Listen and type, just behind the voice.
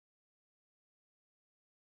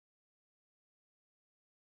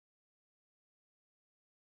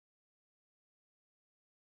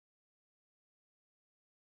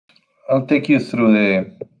I'll take you through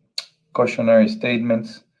the cautionary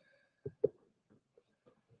statements.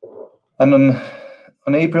 And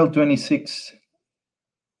on April 26th,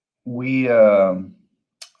 we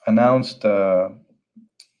announced a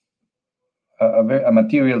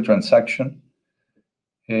material transaction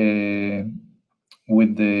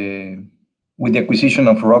with the acquisition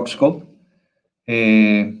of Roxgold.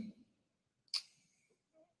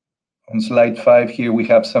 On slide 5 here, we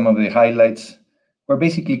have some of the highlights. We're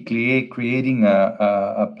basically creating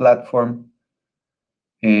a platform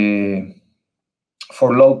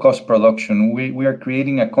for low-cost production. We are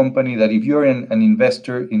creating a company that if you're an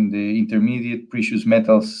investor in the intermediate precious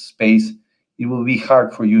metals space, it will be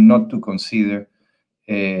hard for you not to consider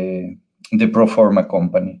the pro forma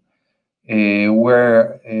company.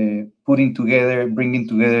 We're bringing together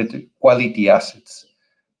quality assets.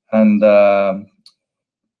 And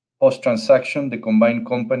post-transaction, the combined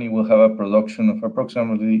company will have a production of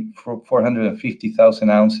approximately 450,000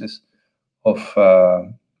 ounces of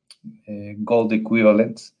gold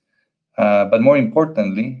equivalents, but more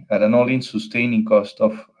importantly, at an all-in sustaining cost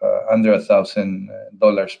of under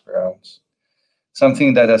 $1,000 per ounce.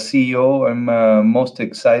 Something that as CEO I'm most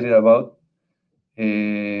excited about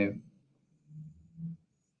is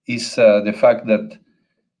the fact that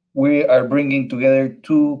we are bringing together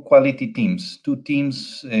two quality teams,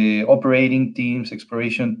 operating teams,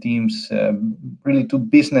 exploration teams, really two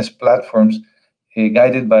business platforms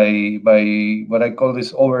guided by what I call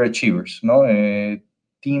these overachievers,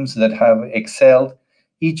 teams that have excelled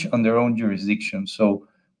each on their own jurisdiction. So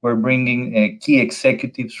we're bringing key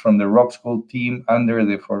executives from the Roxgold team under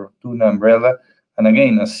the Fortuna umbrella. And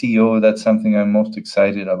again, as CEO, that's something I'm most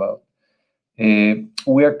excited about.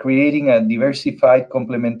 We are creating a diversified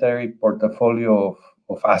complementary portfolio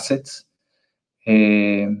of assets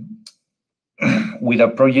with a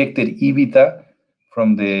projected EBITDA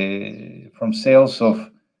from sales of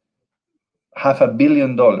 $500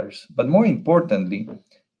 million, but more importantly,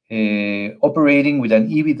 operating with an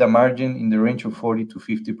EBITDA margin in the range of 40 to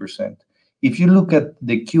 50%. If you look at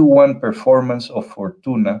the Q1 performance of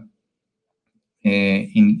Fortuna,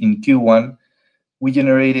 in Q1, we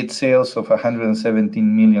generated sales of $117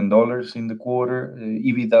 million in the quarter,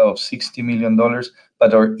 EBITDA of $60 million,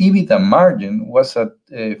 but our EBITDA margin was at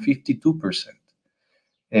 52%.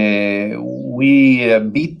 We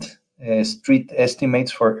beat street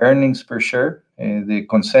estimates for earnings per share. The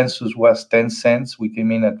consensus was 10 cents. We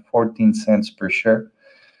came in at 14 cents per share.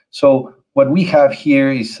 So what we have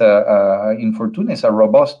here is in Fortuna is a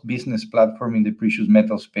robust business platform in the precious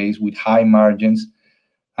metal space with high margins.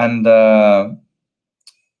 And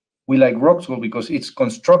we like Roxgold because it's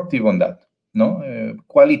constructive on that,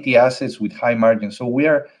 quality assets with high margins. So we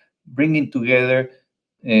are bringing together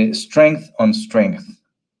strength on strength.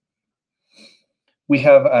 We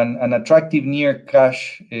have an attractive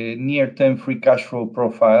near-term free cash flow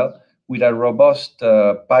profile with a robust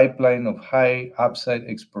pipeline of high upside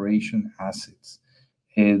exploration assets.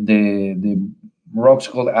 The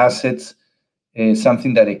Roxgold assets is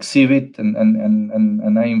something that exhibit, and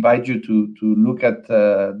I invite you to look at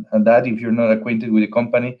that if you're not acquainted with the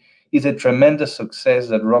company, is a tremendous success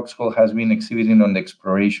that Roxgold has been exhibiting on the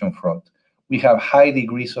exploration front. We have high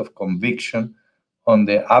degrees of conviction on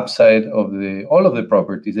the upside of all of the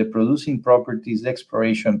properties, the producing properties, the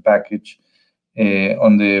exploration package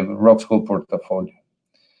on the Roxgold portfolio.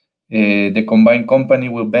 The combined company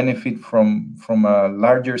will benefit from a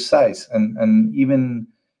larger size, and even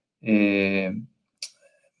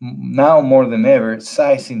now more than ever,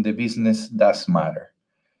 size in the business does matter.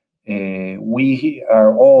 All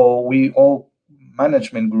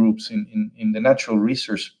management groups in the natural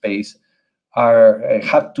resource space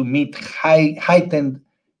have to meet heightened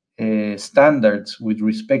standards with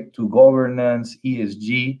respect to governance,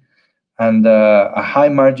 ESG, and a high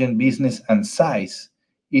margin business and size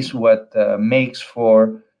is what makes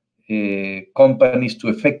for companies to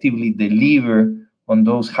effectively deliver on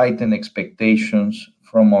those heightened expectations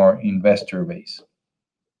from our investor base.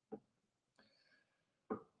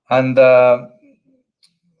 And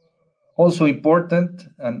also important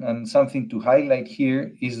and something to highlight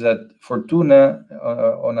here is that Fortuna,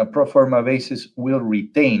 on a pro forma basis, will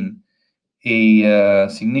retain a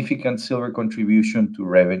significant silver contribution to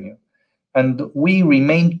revenue. And we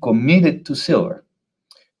remain committed to silver.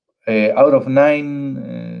 Out of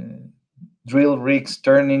 9 drill rigs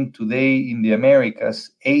turning today in the Americas,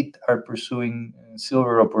 8 are pursuing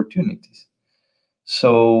silver opportunities.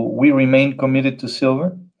 So we remain committed to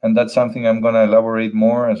silver, and that's something I'm going to elaborate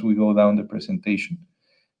more as we go down the presentation.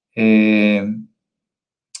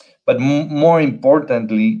 But more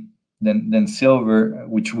importantly than silver,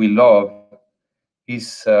 which we love,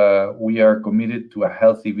 is we are committed to a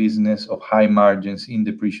healthy business of high margins in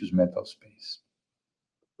the precious metal space.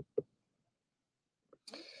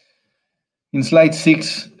 In slide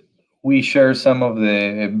 6, we share some of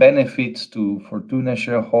the benefits to Fortuna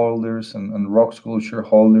shareholders and Roxgold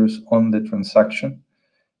shareholders on the transaction.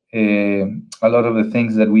 A lot of the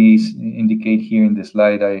things that we indicate here in the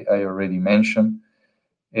slide I already mentioned.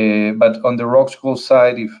 But on the Roxgold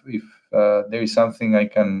side, if there is something I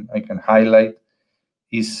can highlight,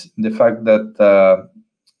 is the fact that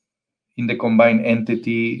in the combined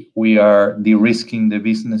entity, we are de-risking the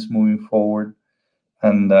business moving forward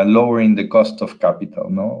and lowering the cost of capital,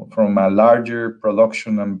 no? From a larger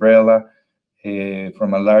production umbrella,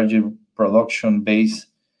 from a larger production base,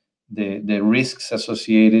 the risks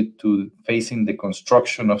associated to facing the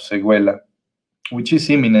construction of Seguela, which is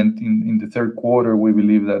imminent in the third quarter. We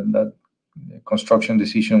believe that construction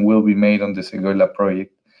decision will be made on the Seguela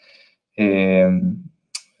project. The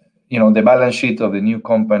balance sheet of the new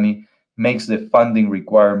company makes the funding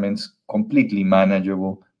requirements completely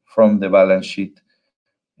manageable from the balance sheet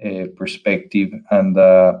perspective. And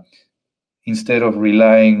instead of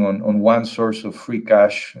relying on one source of free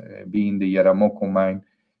cash, being the Yaramoko mine,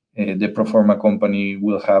 the pro forma company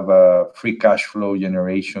will have a free cash flow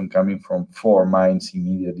generation coming from 4 mines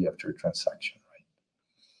immediately after transaction.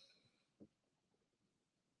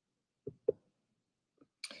 Right?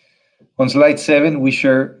 On slide 7, we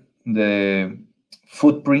share the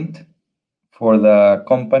footprint for the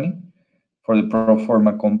company, for the pro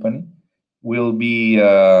forma company. Will be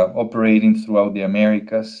operating throughout the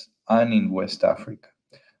Americas and in West Africa.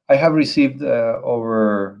 I have received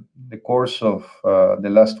over the course of the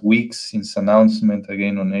last weeks since announcement,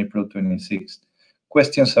 again on April 26th,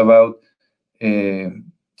 questions about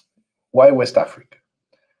why West Africa?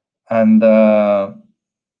 And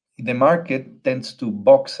the market tends to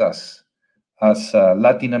box us as a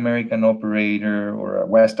Latin American operator or a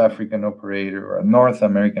West African operator or a North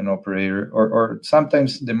American operator, or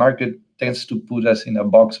sometimes the market tends to put us in a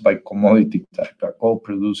box by commodity type, a gold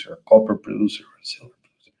producer, a copper producer, or a silver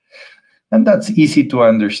producer. And that's easy to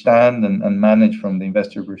understand and manage from the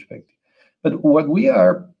investor perspective. But what we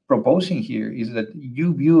are proposing here is that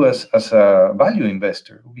you view us as a value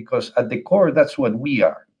investor, because at the core, that's what we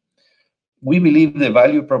are. We believe the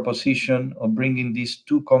value proposition of bringing these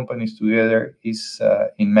two companies together is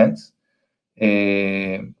immense.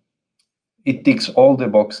 It ticks all the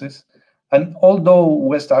boxes. And although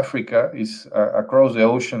West Africa is across the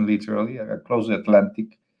ocean, literally, across the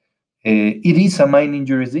Atlantic, it is a mining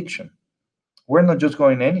jurisdiction. We're not just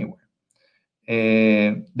going anywhere.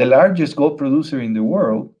 The largest gold producer in the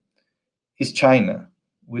world is China,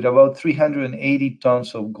 with about 380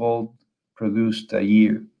 tons of gold produced a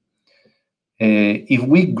year. If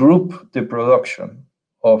we group the production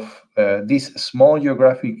of this small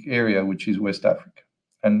geographic area, which is West Africa,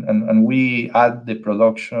 and we add the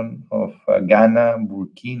production of Ghana,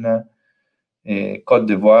 Burkina, Cote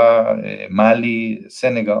d'Ivoire, Mali,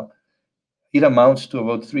 Senegal, it amounts to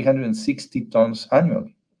about 360 tons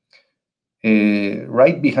annually.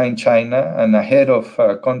 Right behind China and ahead of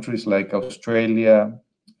countries like Australia,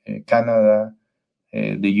 Canada,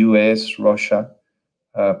 the US, Russia,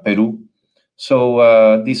 Peru.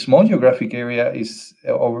 So this small geographic area is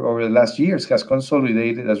over the last years has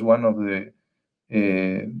consolidated as one of the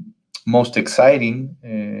most exciting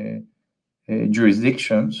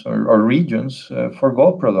jurisdictions or regions for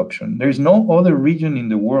gold production. There is no other region in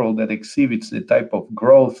the world that exhibits the type of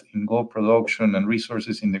growth in gold production and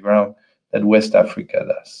resources in the ground that West Africa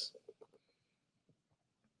does.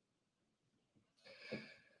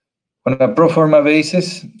 On a pro forma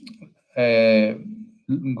basis,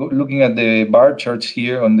 looking at the bar charts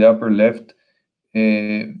here on the upper left,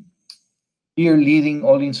 peer leading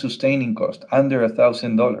all-in sustaining cost under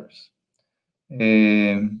 $1,000.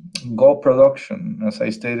 Gold production, as I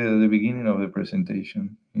stated at the beginning of the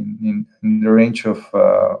presentation, in the range of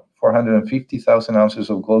 450,000 ounces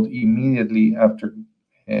of gold immediately after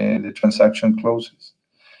the transaction closes.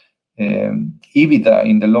 EBITDA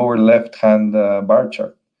in the lower left-hand bar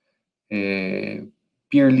chart.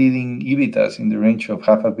 Peer-leading EBITDAs in the range of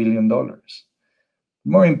 $500 million.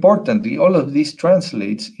 More importantly, all of this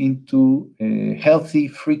translates into healthy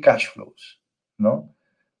free cash flows, no?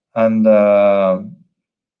 And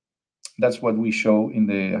that's what we show in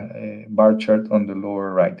the bar chart on the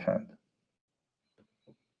lower right hand.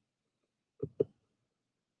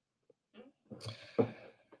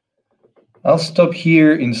 I'll stop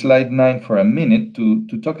here in slide 9 for a minute to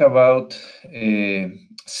talk about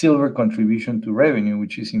silver contribution to revenue,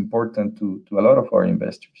 which is important to a lot of our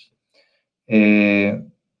investors.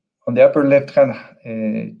 On the upper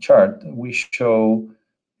left-hand chart, we show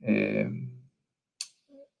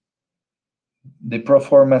the pro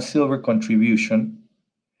forma silver contribution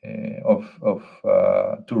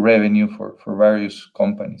to revenue for various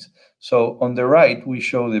companies. So on the right, we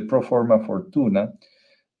show the pro forma Fortuna,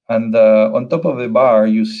 and on top of the bar,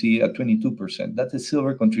 you see a 22%. That's the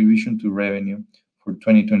silver contribution to revenue for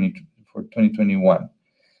 2021.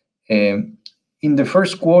 In the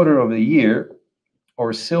first quarter of the year,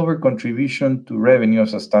 our silver contribution to revenue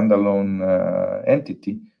as a standalone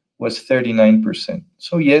entity was 39%.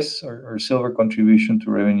 So yes, our silver contribution to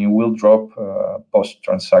revenue will drop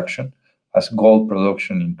post-transaction as gold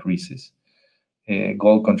production increases,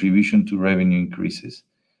 gold contribution to revenue increases.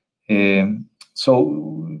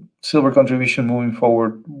 So silver contribution moving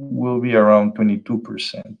forward will be around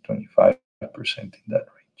 22%, 25% in that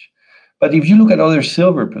range. But if you look at other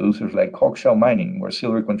silver producers like Hochschild Mining, where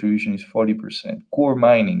silver contribution is 40%, Coeur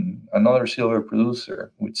Mining, another silver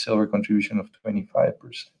producer with silver contribution of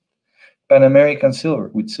 25%, Pan American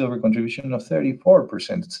Silver with silver contribution of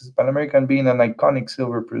 34%, Pan American being an iconic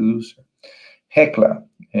silver producer, Hecla,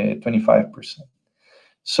 25%.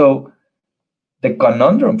 So the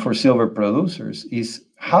conundrum for silver producers is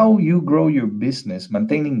how you grow your business,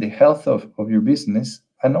 maintaining the health of your business,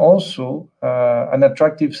 and also an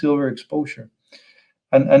attractive silver exposure.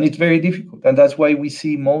 And it's very difficult. And that's why we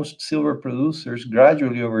see most silver producers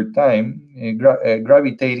gradually over time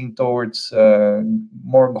gravitating towards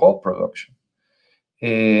more gold production.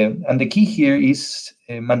 And the key here is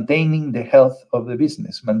maintaining the health of the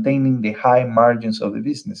business, maintaining the high margins of the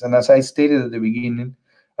business. And as I stated at the beginning,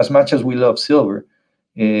 as much as we love silver,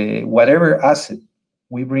 whatever asset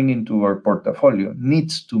we bring into our portfolio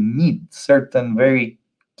needs to meet certain very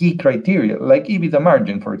key criteria, like EBITDA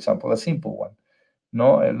margin, for example, a simple one.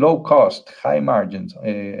 No, low cost, high margins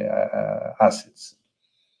assets.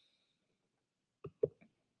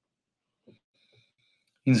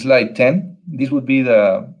 In slide 10, this would be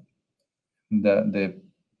the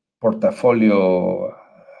portfolio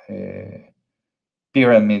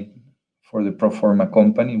pyramid for the pro forma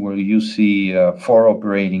company, where you see 4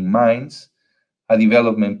 operating mines, a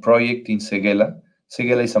development project in Séguéla.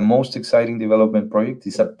 Séguéla is a most exciting development project.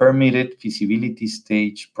 It's a permitted feasibility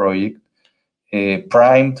stage project,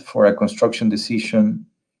 primed for a construction decision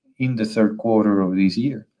in the third quarter of this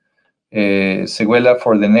year. Séguéla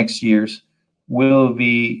for the next years will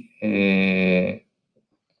be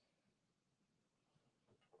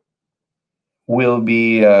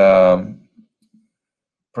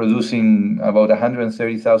producing about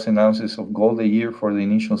 130,000 ounces of gold a year for the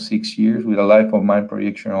initial 6 years, with a life of mine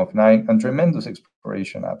projection of 9 and tremendous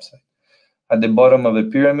exploration upside. At the bottom of the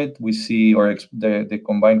pyramid, we see the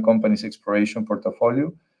combined company's exploration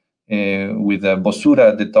portfolio with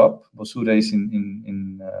Bosura at the top. Bosura is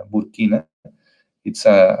in Burkina. It's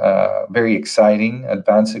a very exciting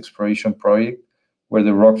advanced exploration project where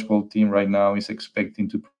the Roxgold team right now is expecting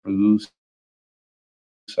to produce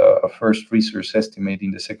a first resource estimate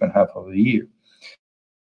in the second half of the year.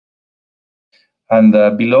 And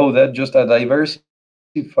below that, just a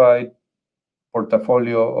diversified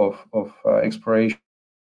portfolio of exploration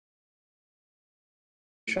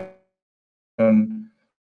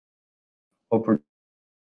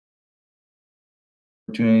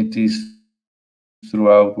opportunities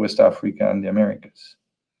throughout West Africa and the Americas.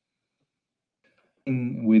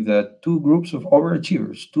 With 2 groups of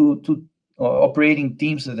overachievers, two operating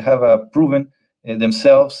teams that have proven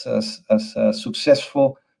themselves as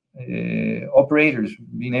successful operators,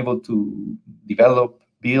 being able to develop,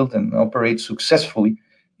 build, and operate successfully,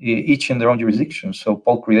 each in their own jurisdiction. So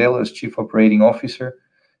Paul Cridell, as Chief Operating Officer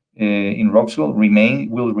in Roxgold,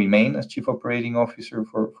 will remain as Chief Operating Officer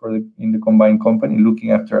in the combined company,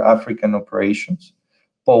 looking after African operations.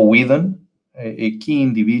 Paul Whedon, a key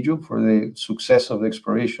individual for the success of the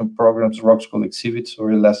exploration programs Roxgold exhibits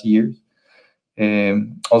over the last years,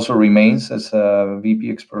 also remains as VP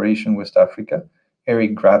Exploration West Africa.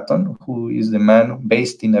 Eric Gratton, who is the man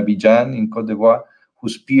based in Abidjan in Côte d'Ivoire, who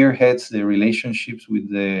spearheads the relationships with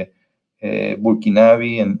the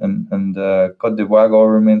Burkinabe and Côte d'Ivoire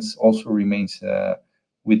governments, also remains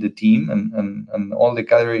with the team, and all the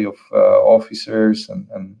cadre of officers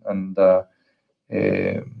and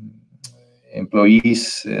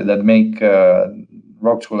employees that make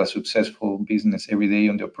Roxgold a successful business every day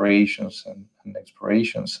on the operations and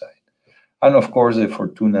exploration side. And of course, the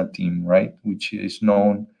Fortuna team, right, which is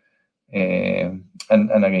known, and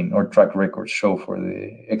again, our track records show for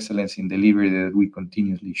the excellence in delivery that we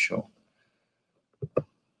continuously show.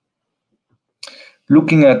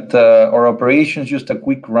 Looking at our operations, just a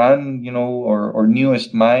quick run, our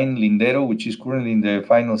newest mine, Lindero, which is currently in the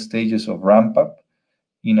final stages of ramp up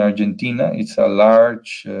in Argentina. It's a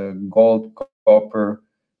large gold copper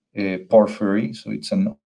porphyry, so it's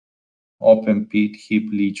an open pit heap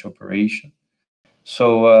leach operation.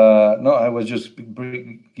 So no, I was just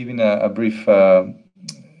giving a brief run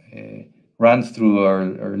through our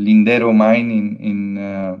Lindero mine in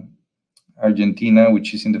Argentina,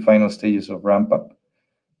 which is in the final stages of ramp up.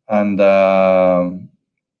 And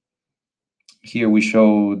here we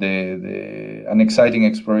show an exciting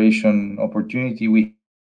exploration opportunity we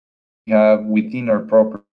have within our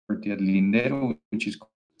property at Lindero, which is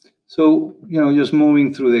so, just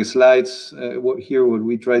moving through the slides. What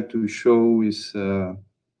we try to show is the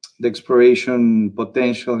exploration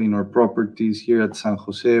potential in our properties here at San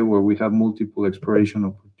Jose, where we have multiple exploration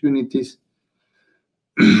opportunities.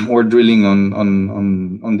 We're drilling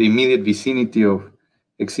on the immediate vicinity of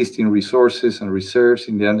existing resources and reserves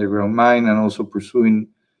in the underground mine, and also pursuing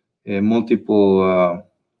multiple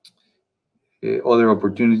other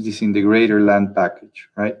opportunities in the greater land package,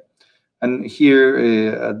 right? And here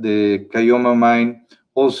at the Cayoma mine,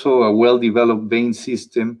 also a well-developed vein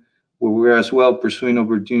system where we're as well pursuing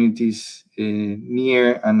opportunities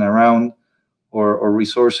near and around our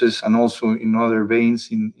resources, and also in other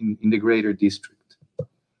veins in the greater district.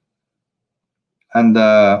 And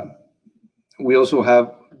we also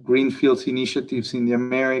have greenfields initiatives in the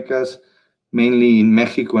Americas, mainly in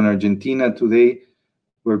Mexico and Argentina today.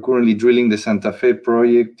 We're currently drilling the Santa Fe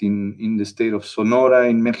project in the state of Sonora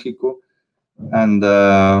in Mexico. And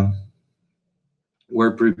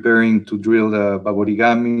we're preparing to drill the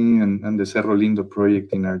Baborigami and the Cerro Lindo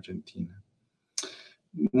project in Argentina.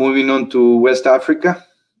 Moving on to West Africa,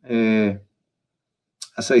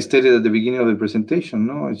 as I stated at the beginning of the presentation,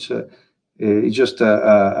 it's just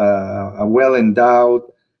a well-endowed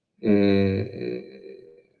the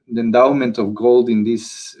endowment of gold in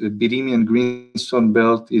this Birimian greenstone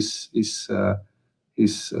belt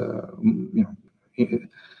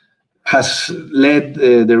has led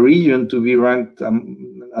the region to be ranked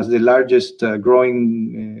as the largest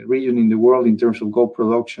growing region in the world in terms of gold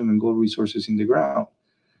production and gold resources in the ground.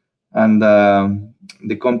 And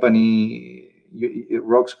the company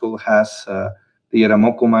Roxgold has the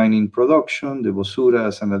Yaramoko mine in production, the Bosura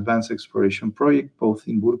as an advanced exploration project, both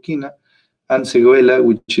in Burkina, and Seguela,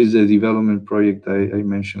 which is the development project I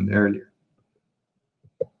mentioned earlier.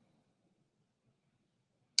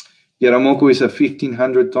 Yaramoko is a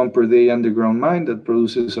 1,500 ton per day underground mine that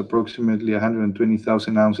produces approximately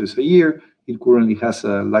 120,000 ounces a year. It currently has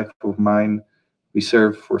a life of mine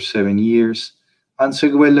reserve for 7 years. And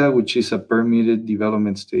Seguela, which is a permitted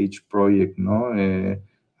development stage project,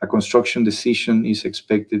 a construction decision is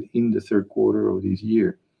expected in the 3rd quarter of this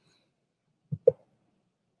year.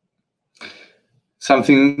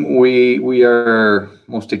 Something we are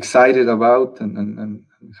most excited about and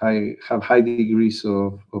have high degrees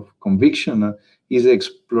of conviction is the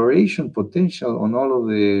exploration potential on all of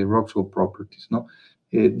the Roxgold properties.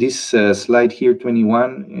 This slide here,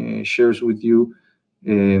 21, shares with you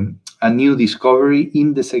a new discovery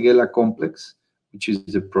in the Seguela complex, which is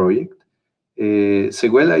the project.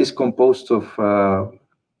 Seguela is composed of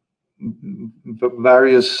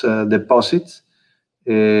various deposits,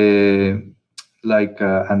 like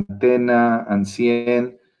Antena and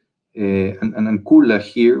Cien and Kula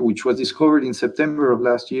here, which was discovered in September of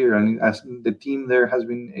last year, and as the team there has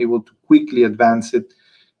been able to quickly advance it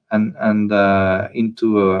and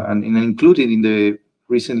included in the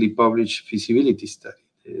recently published feasibility study.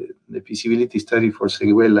 The feasibility study for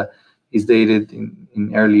Seguela is dated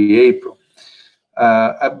in early April.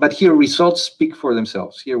 But here results speak for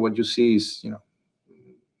themselves. Here what you see is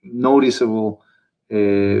noticeable.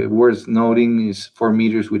 Worth noting is 4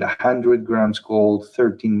 meters with 100 grams gold,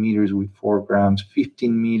 13 meters with 4 grams,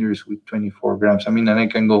 15 meters with 24 grams. I mean, and I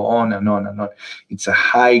can go on and on and on. It's a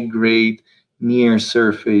high-grade,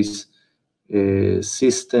 near-surface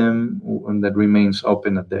system that remains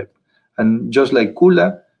open at depth. And just like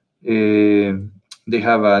Kula, they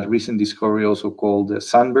have a recent discovery also called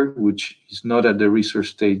Sandberg, which is not at the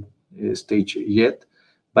research stage yet.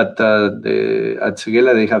 But at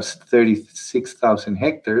Seguela, they have 36,000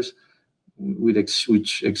 hectares,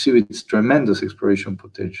 which exhibits tremendous exploration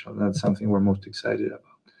potential. That's something we're most excited about.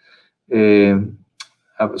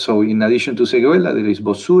 So in addition to Seguela, there is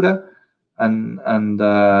Bosura, and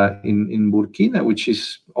in Burkina, which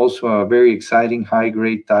is also a very exciting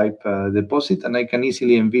high-grade type deposit. And I can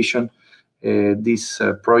easily envision this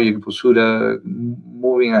project, Bosura,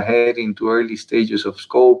 moving ahead into early stages of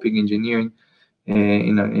scoping, engineering,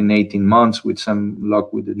 in 18 months with some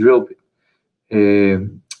luck with the drill bit.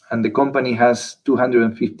 And the company has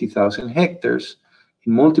 250,000 hectares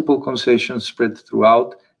in multiple concessions spread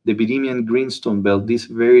throughout the Virimian Greenstone Belt, this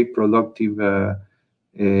very productive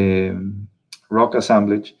rock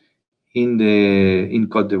assemblage in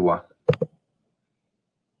Côte d'Ivoire.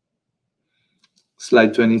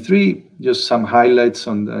 Slide 23, just some highlights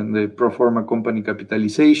on the pro forma company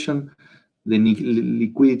capitalization. The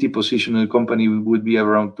liquidity position of the company would be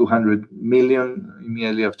around 200 million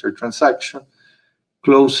immediately after transaction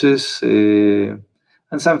closes. And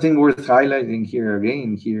something worth highlighting here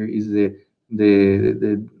again is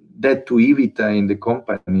the debt to EBITDA in the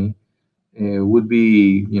company would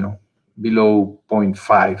be, below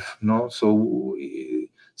 0.5. No, so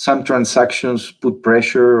some transactions put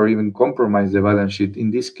pressure or even compromise the balance sheet. In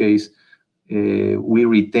this case, we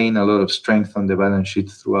retain a lot of strength on the balance sheet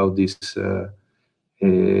throughout this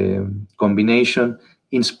combination,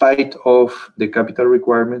 in spite of the capital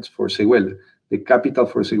requirements for Seguela. The capital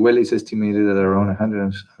for Seguela is estimated at around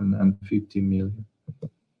 150 million.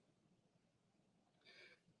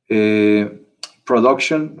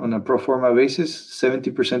 Production on a pro forma basis,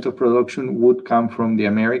 70% of production would come from the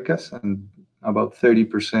Americas and about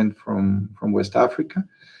 30% from West Africa.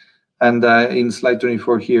 And in slide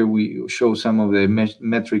 24 here, we show some of the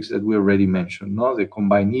metrics that we already mentioned. No? The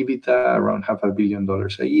combined EBITDA, around $500 million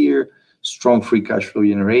a year, strong free cash flow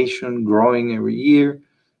generation, growing every year,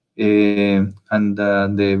 and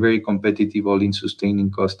the very competitive all-in sustaining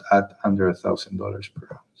cost at under $1,000 per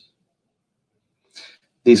ounce.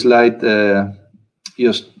 This slide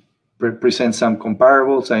just presents some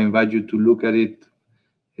comparables. I invite you to look at it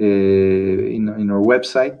in our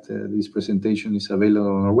website. This presentation is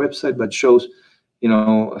available on our website, but shows,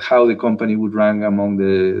 how the company would rank among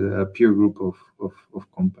the peer group of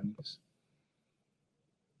companies.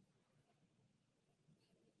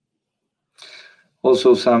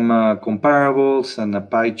 Also, some comparables and a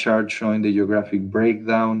pie chart showing the geographic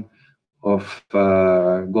breakdown of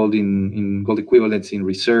gold in gold equivalents in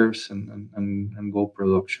reserves and gold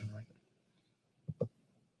production. Right?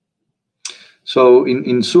 So,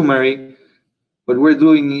 in summary, what we're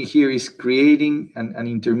doing here is creating an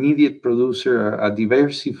intermediate producer, a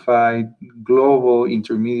diversified global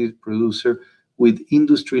intermediate producer with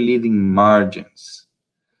industry-leading margins,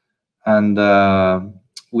 and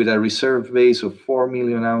with a reserve base of 4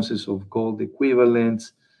 million ounces of gold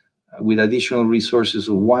equivalents, with additional resources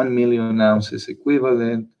of 1 million ounces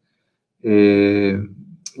equivalent,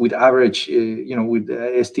 with average, with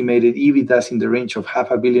estimated EBITDAs in the range of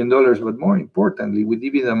 $500 million, but more importantly, with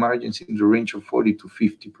EBITDA margins in the range of 40 to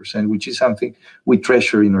 50%, which is something we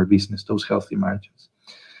treasure in our business, those healthy margins.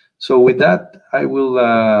 So with that, I will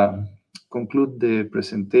conclude the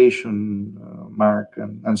presentation, Mark,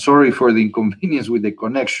 and sorry for the inconvenience with the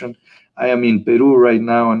connection. I am in Peru right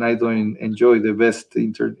now, and I don't enjoy the best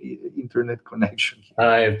internet connection.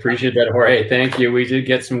 I appreciate that, Jorge. Thank you. We did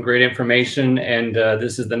get some great information, and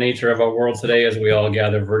this is the nature of our world today as we all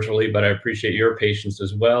gather virtually, but I appreciate your patience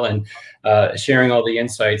as well, and sharing all the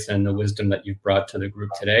insights and the wisdom that you've brought to the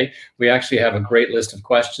group today. We actually have a great list of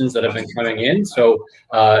questions that have been coming in, so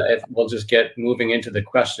if we'll just get moving into the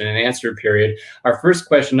question and answer period. Our first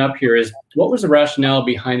question up here is, what was the rationale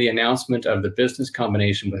behind the announcement of the business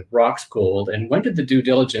combination with Rox Gold, and when did the due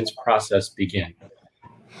diligence process begin?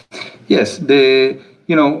 Yes,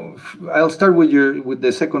 I'll start with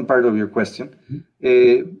the second part of your question.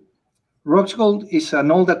 Rox Gold is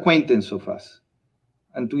an old acquaintance of us.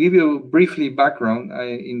 And to give you briefly background,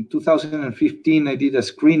 in 2015, I did a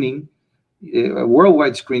screening, a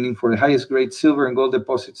worldwide screening for the highest grade silver and gold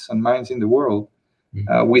deposits and mines in the world.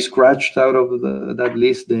 We scratched out of that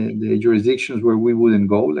list the jurisdictions where we wouldn't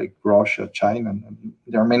go, like Russia, China, and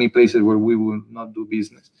there are many places where we will not do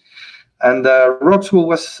business. And Rox Gold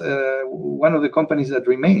was one of the companies that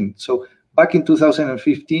remained. So back in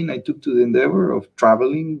 2015, I took to the endeavor of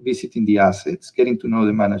traveling, visiting the assets, getting to know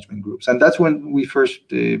the management groups. And that's when we first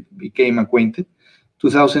became acquainted.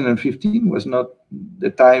 2015 was not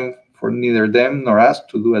the time for neither them nor us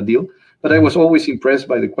to do a deal. But I was always impressed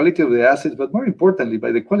by the quality of the assets, but more importantly,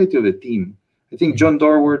 by the quality of the team. I think John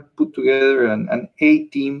Dorward put together an A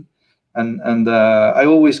team. And I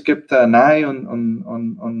always kept an eye on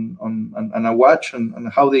a watch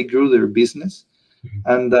on how they grew their business,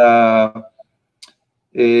 and I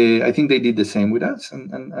think they did the same with us.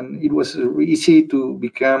 And it was easy to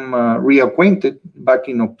become reacquainted back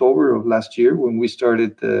in October of last year when we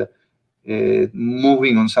started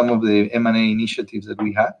moving on some of the M&A initiatives that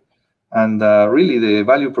we had, and really the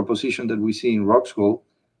value proposition that we see in Rox Gold,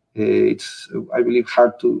 it's I believe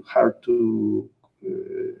hard to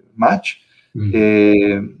match.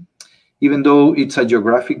 even though it's a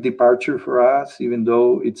geographic departure for us, even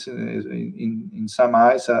though it's in some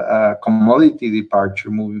eyes a commodity departure,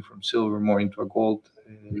 moving from silver more into a gold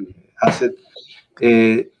asset.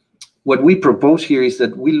 What we propose here is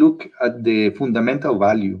that we look at the fundamental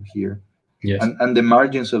value here. Yes. And the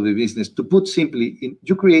margins of the business. To put simply,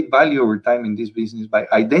 you create value over time in this business by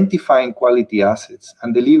identifying quality assets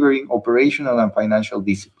and delivering operational and financial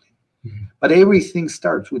discipline. Mm-hmm. But everything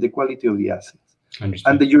starts with the quality of the assets. Understood.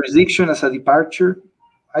 And the jurisdiction as a departure,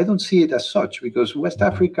 I don't see it as such, because West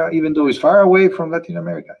Africa, even though it's far away from Latin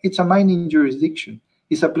America, it's a mining jurisdiction.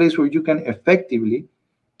 It's a place where you can effectively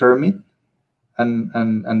permit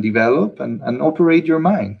and develop and operate your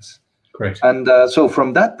mines. Correct. And so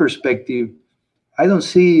from that perspective, I don't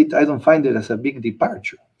find it as a big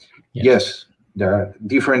departure. Yes, there are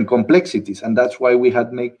different complexities, and that's why we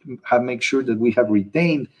have make sure that we have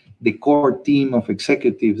retained the core team of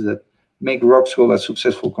executives that make Roxgold a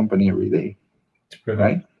successful company every day.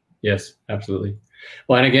 Right? Yes, absolutely.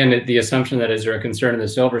 Well, and again, the assumption that is there a concern in the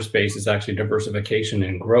silver space is actually diversification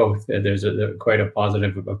and growth. There's quite a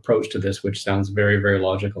positive approach to this, which sounds very, very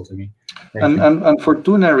logical to me. And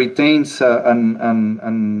Fortuna retains a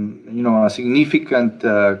significant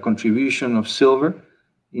contribution of silver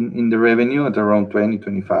in the revenue at around 20,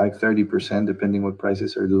 25, 30%, depending what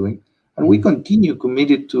prices are doing. And we continue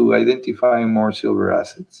committed to identifying more silver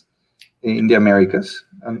assets in the Americas.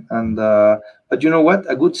 But you know what?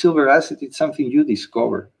 A good silver asset, it's something you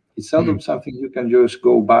discover. It's seldom something you can just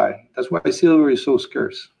go buy. That's why silver is so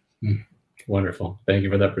scarce. Wonderful. Thank you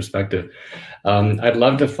for that perspective. I'd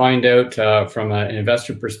love to find out from an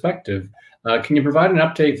investor perspective, can you provide an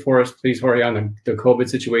update for us, please, Jorge, on the COVID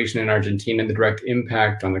situation in Argentina and the direct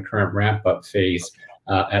impact on the current ramp-up phase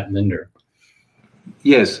at Linder?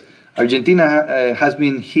 Yes. Argentina has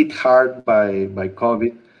been hit hard by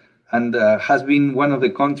COVID, and has been one of the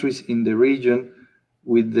countries in the region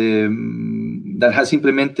with that has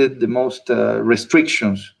implemented the most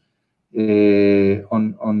restrictions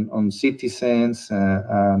on citizens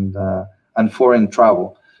and foreign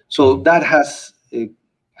travel. So that has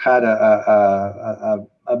had a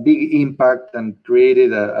big impact and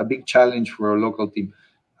created a big challenge for our local team.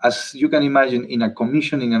 As you can imagine, in a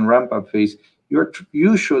commissioning and ramp-up phase, you're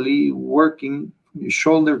usually working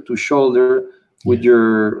shoulder to shoulder with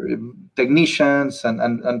your technicians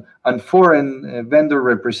and foreign vendor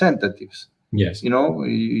representatives. Yes.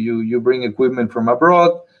 You bring equipment from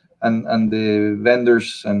abroad, and the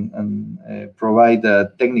vendors and provide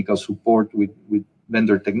technical support with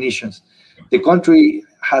vendor technicians. The country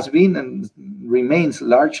has been and remains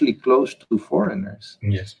largely closed to foreigners.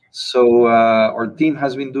 Yes. So our team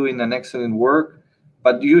has been doing an excellent work,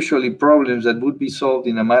 but usually problems that would be solved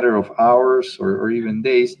in a matter of hours or even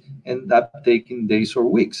days end up taking days or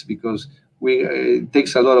weeks, because it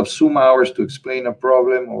takes a lot of Zoom hours to explain a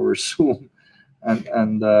problem over Zoom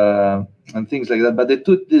and things like that. But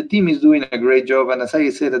the team is doing a great job, and as I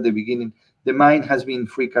said at the beginning, the mine has been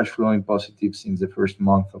free cash flowing positive since the first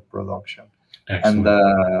month of production. Excellent.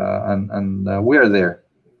 And we are there.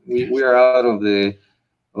 We are out of the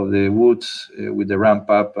woods with the ramp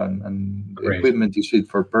up, and the equipment is fit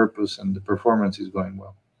for purpose, and the performance is going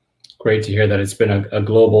well. Great to hear that it's been a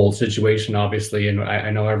global situation, obviously, and I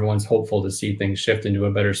know everyone's hopeful to see things shift into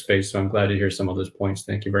a better space. So I'm glad to hear some of those points.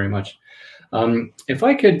 Thank you very much. If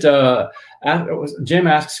I could, Jim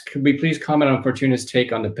asks, could we please comment on Fortuna's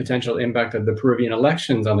take on the potential impact of the Peruvian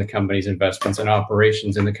elections on the company's investments and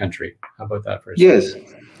operations in the country? How about that first? Yes.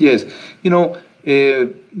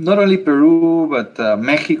 Not only Peru, but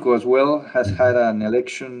Mexico as well has had an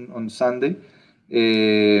election on Sunday.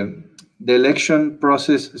 The election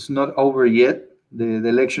process is not over yet. The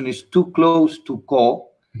election is too close to call.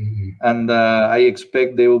 And I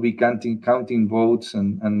expect they will be counting votes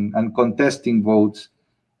and contesting votes,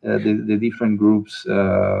 the different groups,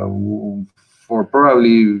 for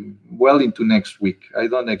probably well into next week. I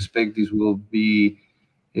don't expect this will be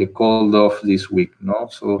called off this week. No,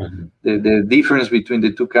 so the difference between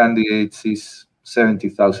the two candidates is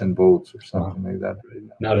 70,000 votes or something like that right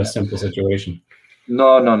now. Not a simple situation.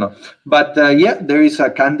 No. But there is a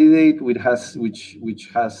candidate which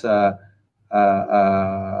has a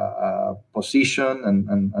position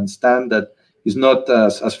and stand that is not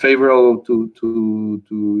as favorable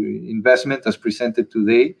to investment as presented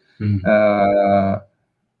today.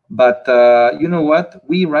 But you know what?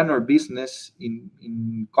 We run our business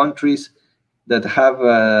in countries that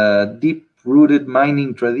have deep-rooted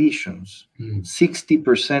mining traditions.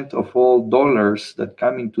 60% of all dollars that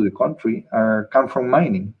come into the country come from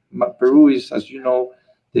mining. Peru is, as you know,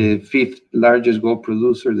 the fifth largest gold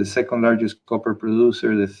producer, the second largest copper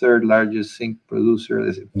producer, the third largest zinc producer,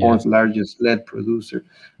 the fourth largest lead producer,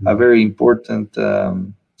 a very important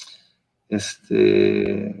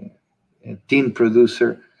tin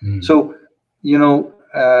producer. So, you know,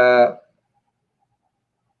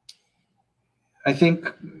 I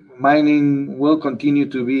think mining will continue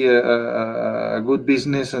to be a good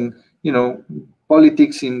business, and you know,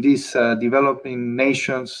 politics in these developing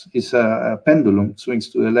nations is a pendulum, swings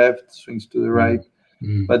to the left, swings to the right.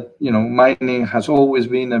 But you know, mining has always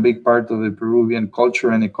been a big part of the Peruvian culture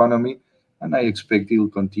and economy, and I expect it will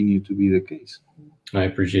continue to be the case. I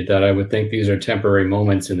appreciate that. I would think these are temporary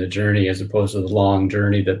moments in the journey as opposed to the long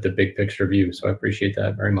journey that the big picture view. So I appreciate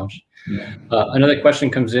that very much. Yeah. Another question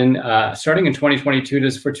comes in. Starting in 2022,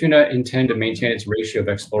 does Fortuna intend to maintain its ratio of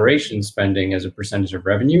exploration spending as a percentage of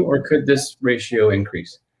revenue, or could this ratio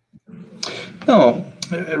increase? No,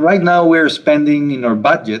 right now we're spending in our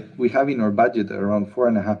budget. We have in our budget around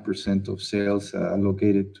 4.5% of sales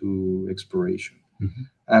allocated to exploration,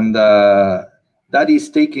 and that is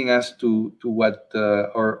taking us to what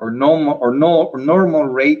our normal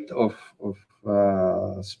rate of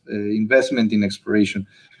investment in exploration,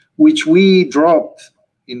 which we dropped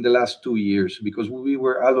in the last 2 years because we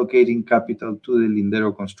were allocating capital to the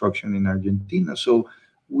Lindero construction in Argentina. So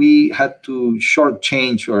we had to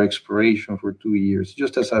shortchange our exploration for 2 years.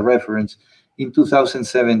 Just as a reference, in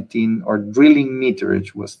 2017, our drilling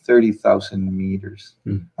meterage was 30,000 meters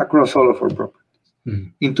across all of our properties.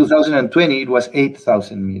 In 2020, it was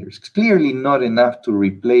 8,000 meters. It's clearly not enough to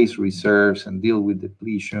replace reserves and deal with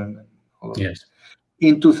depletion and all of that.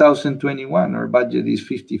 In 2021, our budget is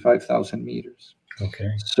 55,000 meters.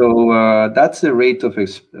 Okay. So that's the rate of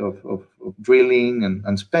drilling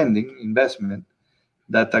and spending, investment,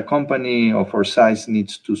 that a company of our size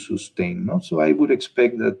needs to sustain. No? So I would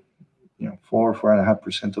expect that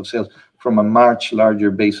 4.5% of sales from a much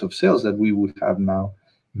larger base of sales that we would have now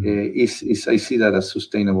I see that as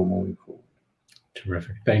sustainable moving forward.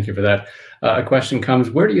 Terrific. Thank you for that. A question comes,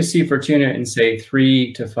 where do you see Fortuna in, say,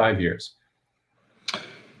 3 to 5 years?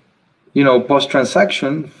 You know,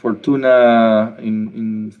 post-transaction, Fortuna,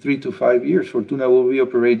 in 3 to 5 years, Fortuna will be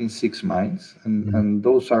operating 6 mines. And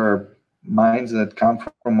those are mines that come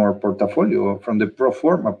from our portfolio, from the pro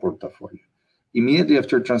forma portfolio. Immediately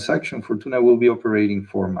after transaction, Fortuna will be operating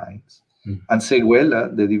 4 mines. And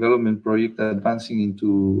Seguela, the development project, advancing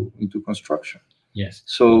into construction. Yes.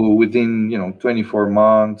 So within 24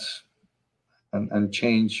 months and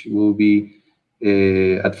change, will be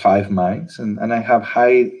at 5 mines, and I have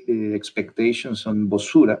high expectations on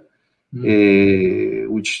Bosura,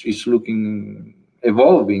 which is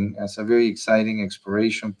evolving as a very exciting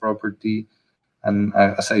exploration property. And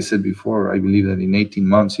as I said before, I believe that in 18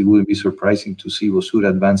 months it wouldn't be surprising to see Bosura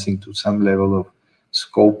advancing to some level of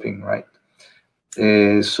scoping, right?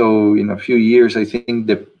 So in a few years, I think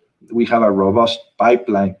that we have a robust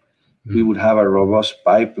pipeline. We would have a robust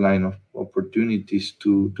pipeline of opportunities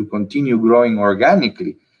to continue growing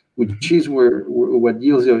organically, which is what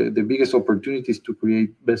yields the biggest opportunities to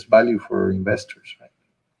create best value for investors, right?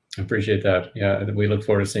 I appreciate that. Yeah, we look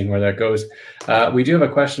forward to seeing where that goes. We do have a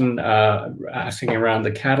question asking around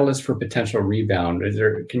the catalyst for potential rebound.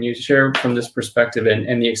 Can you share from this perspective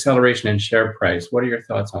and the acceleration in share price? What are your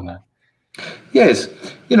thoughts on that? Yes,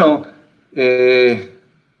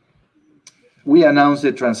 we announced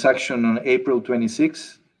the transaction on April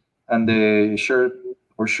 26th, and the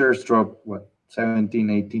shares dropped,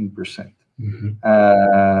 17–18%.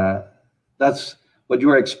 That's what you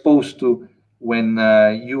are exposed to when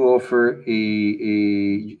you offer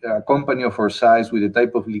a company of our size with the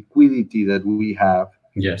type of liquidity that we have.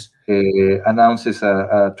 Yes. Announces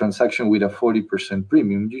a transaction with a 40%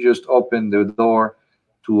 premium. You just open the door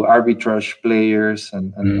to arbitrage players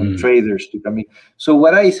and traders to come in. So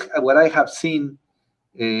what I have seen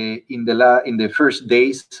in the first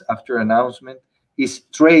days after announcement is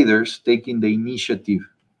traders taking the initiative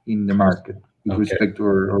in the market with respect to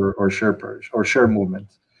our share price or share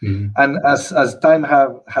movements. And as time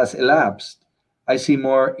has elapsed, I see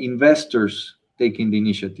more investors taking the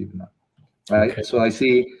initiative now, right? So I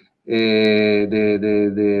see the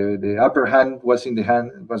upper hand was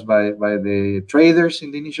by the traders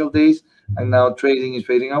in the initial days, and now trading is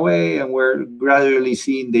fading away, and we're gradually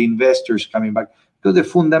seeing the investors coming back. So the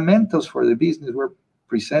fundamentals for the business we're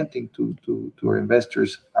presenting to our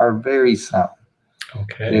investors are very sound.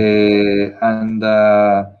 And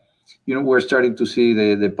we're starting to see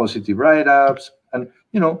the positive write-ups, and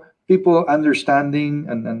people understanding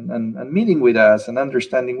and meeting with us and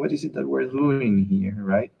understanding what is it that we're doing here,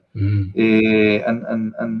 right? And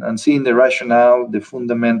seeing the rationale, the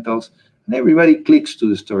fundamentals, and everybody clicks to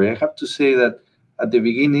the story. I have to say that at the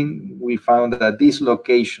beginning, we found that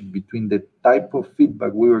dislocation between the type of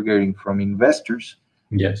feedback we were getting from investors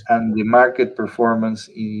and the market performance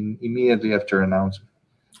immediately after announcement.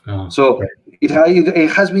 So it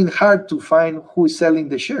has been hard to find who is selling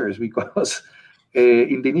the shares because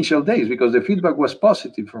in the initial days, because the feedback was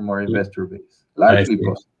positive from our investor base, largely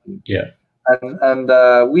positive. And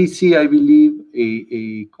we see, I believe,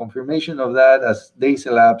 a confirmation of that as days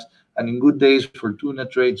elapse. And in good days, Fortuna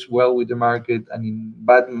trades well with the market, and in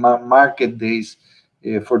bad market days,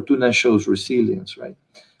 Fortuna shows resilience, right?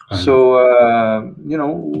 So,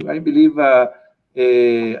 I believe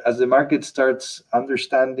as the market starts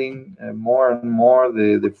understanding more and more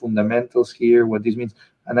the fundamentals here, what this means.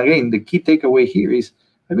 And again, the key takeaway here is,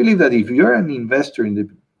 I believe that if you're an investor in the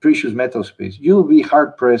precious metal space, you'll be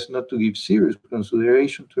hard-pressed not to give serious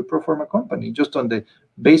consideration to a pro forma company, just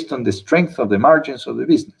based on the strength of the margins of the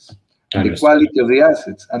business, and the quality of the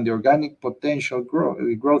assets, and the organic potential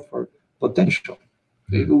growth for potential.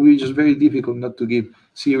 It will be just very difficult not to give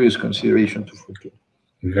serious consideration to Fortuna.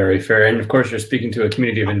 Very fair. And of course, you're speaking to a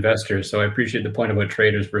community of investors. So I appreciate the point about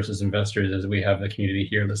traders versus investors, as we have the community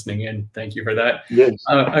here listening in. Thank you for that. Yes.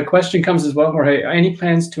 A question comes as well, Jorge. Any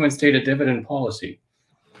plans to instate a dividend policy?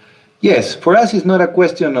 Yes. For us, it's not a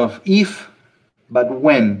question of if, but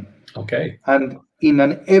when. Okay. And in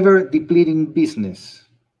an ever-depleting business,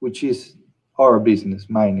 which is our business,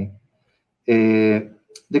 mining, the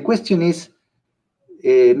question is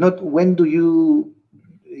not when do you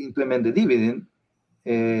implement the dividend,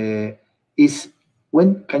 is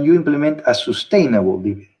when can you implement a sustainable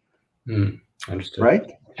dividend? Understood.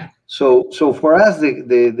 Right? Yeah. So for us,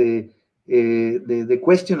 the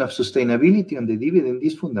question of sustainability on the dividend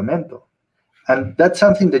is fundamental, and that's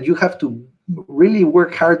something that you have to really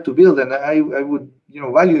work hard to build. And I would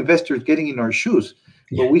value investors getting in our shoes,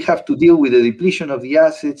 but we have to deal with the depletion of the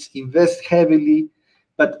assets, invest heavily.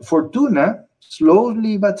 But Fortuna,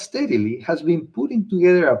 slowly but steadily, has been putting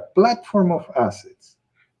together a platform of assets,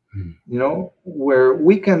 where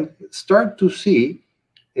we can start to see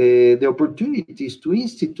the opportunities to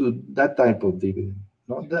institute that type of dividend,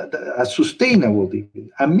 a sustainable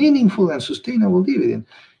dividend, a meaningful and sustainable dividend.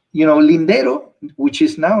 Lindero, which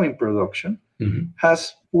is now in production,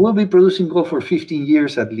 will be producing gold for 15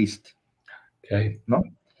 years at least. Okay.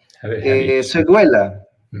 Seguela,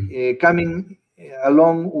 coming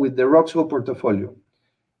along with the Roxgold portfolio.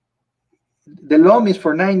 The LOM is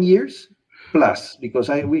for 9 years plus, because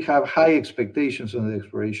we have high expectations on the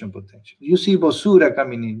exploration potential. You see Bosura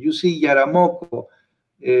coming in. You see Yaramoko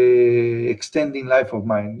extending life of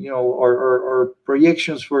mine, or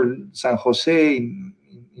projections for San Jose in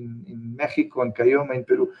Mexico and Cayoma in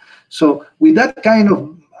Peru. So with that kind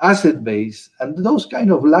of asset base and those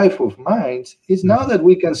kind of life of mines, it's now that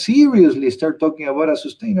we can seriously start talking about a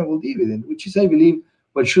sustainable dividend, which is, I believe,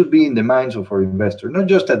 what should be in the minds of our investor. Not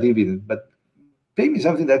just a dividend, but pay me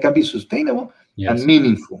something that can be sustainable and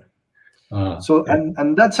meaningful.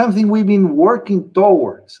 And that's something we've been working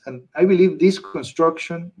towards. And I believe this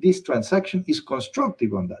transaction is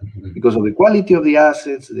constructive on that, because of the quality of the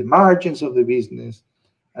assets, the margins of the business,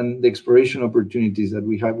 and the exploration opportunities that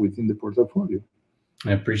we have within the portfolio.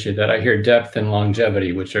 I appreciate that. I hear depth and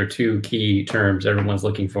longevity, which are two key terms everyone's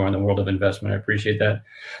looking for in the world of investment. I appreciate that.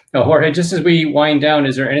 Now, Jorge, just as we wind down,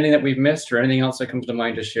 is there anything that we've missed or anything else that comes to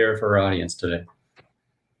mind to share for our audience today?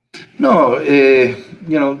 No,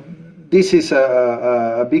 this is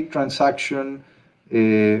a big transaction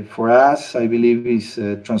for us. I believe is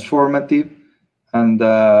transformative, and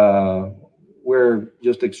we're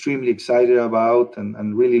just extremely excited about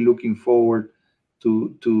and really looking forward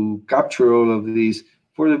to capture all of this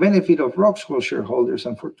for the benefit of Roxgold shareholders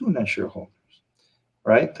and Fortuna shareholders,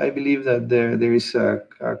 right? I believe that there is a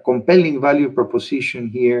compelling value proposition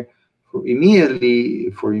here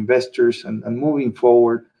immediately for investors and moving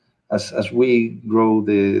forward as we grow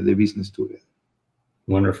the business together.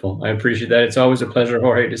 Wonderful. I appreciate that. It's always a pleasure,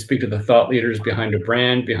 Jorge, to speak to the thought leaders behind a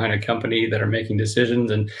brand, behind a company that are making decisions,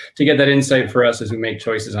 and to get that insight for us as we make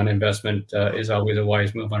choices on investment is always a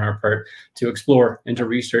wise move on our part to explore and to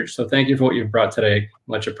research. So thank you for what you've brought today.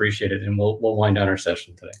 Much appreciated. And we'll wind down our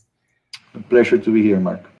session today. A pleasure to be here,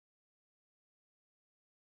 Mark.